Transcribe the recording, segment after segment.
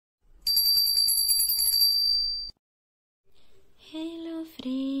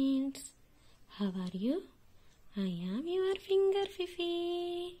How are you? I am your finger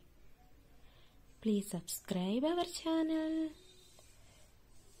fiffy. Please subscribe our channel.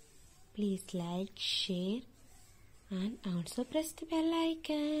 Please like, share and also press the bell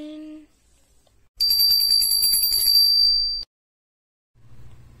icon.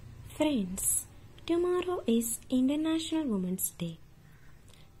 Friends, tomorrow is International Women's Day.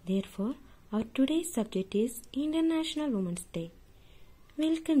 Therefore, our today's subject is International Women's Day.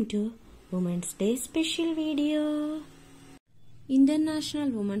 Welcome to Women's Day special video. International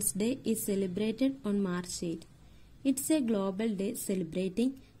Women's Day is celebrated on March 8. It's a global day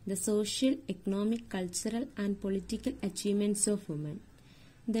celebrating the social, economic, cultural and political achievements of women.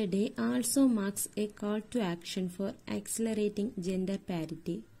 The day also marks a call to action for accelerating gender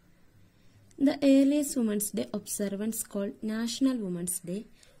parity. The earliest Women's Day observance, called National Women's Day,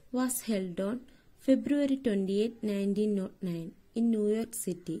 was held on February 28, 1909 in New York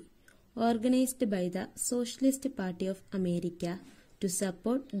City, organized by the Socialist Party of America to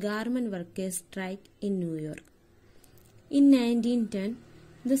support garment workers' strike in New York. In 1910,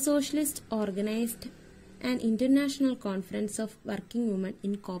 the Socialists organized an international conference of working women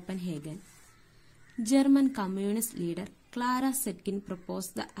in Copenhagen. German communist leader Clara Zetkin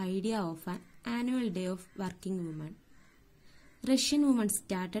proposed the idea of an annual day of working women. Russian women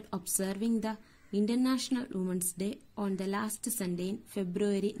started observing the International Women's Day on the last Sunday in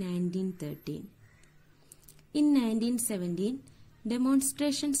February 1913. In 1917,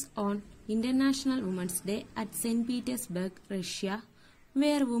 demonstrations on International Women's Day at St. Petersburg, Russia,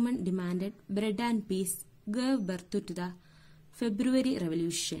 where women demanded bread and peace, gave birth to the February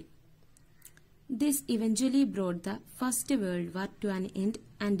Revolution. This eventually brought the First World War to an end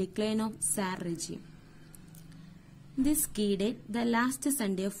and decline of Tsar regime. This key date, the last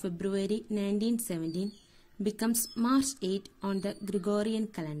Sunday of February 1917, becomes March 8 on the Gregorian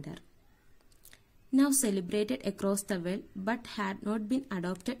calendar. Now celebrated across the world but had not been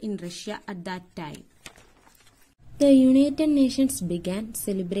adopted in Russia at that time. The United Nations began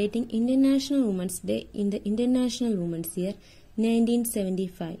celebrating International Women's Day in the International Women's Year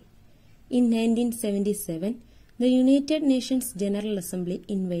 1975. In 1977, the United Nations General Assembly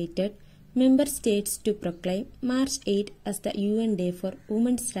invited member states to proclaim March 8 as the UN Day for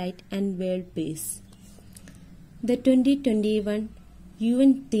Women's Rights and World Peace. The 2021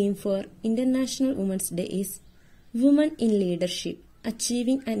 UN theme for International Women's Day is Women in Leadership,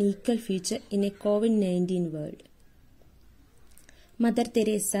 Achieving an Equal Future in a COVID-19 World. Mother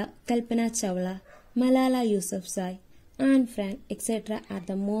Teresa, Kalpana Chawla, Malala Yousafzai, Anne Frank, etc. are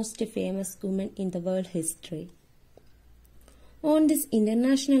the most famous women in the world history. On this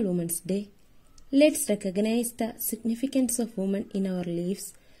International Women's Day, let's recognize the significance of women in our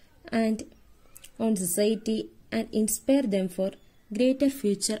lives and on society and inspire them for greater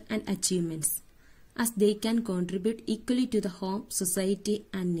future and achievements, as they can contribute equally to the home, society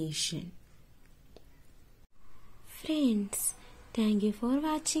and nation. Friends, thank you for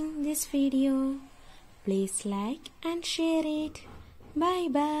watching this video. Please like and share it. Bye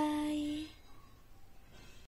bye.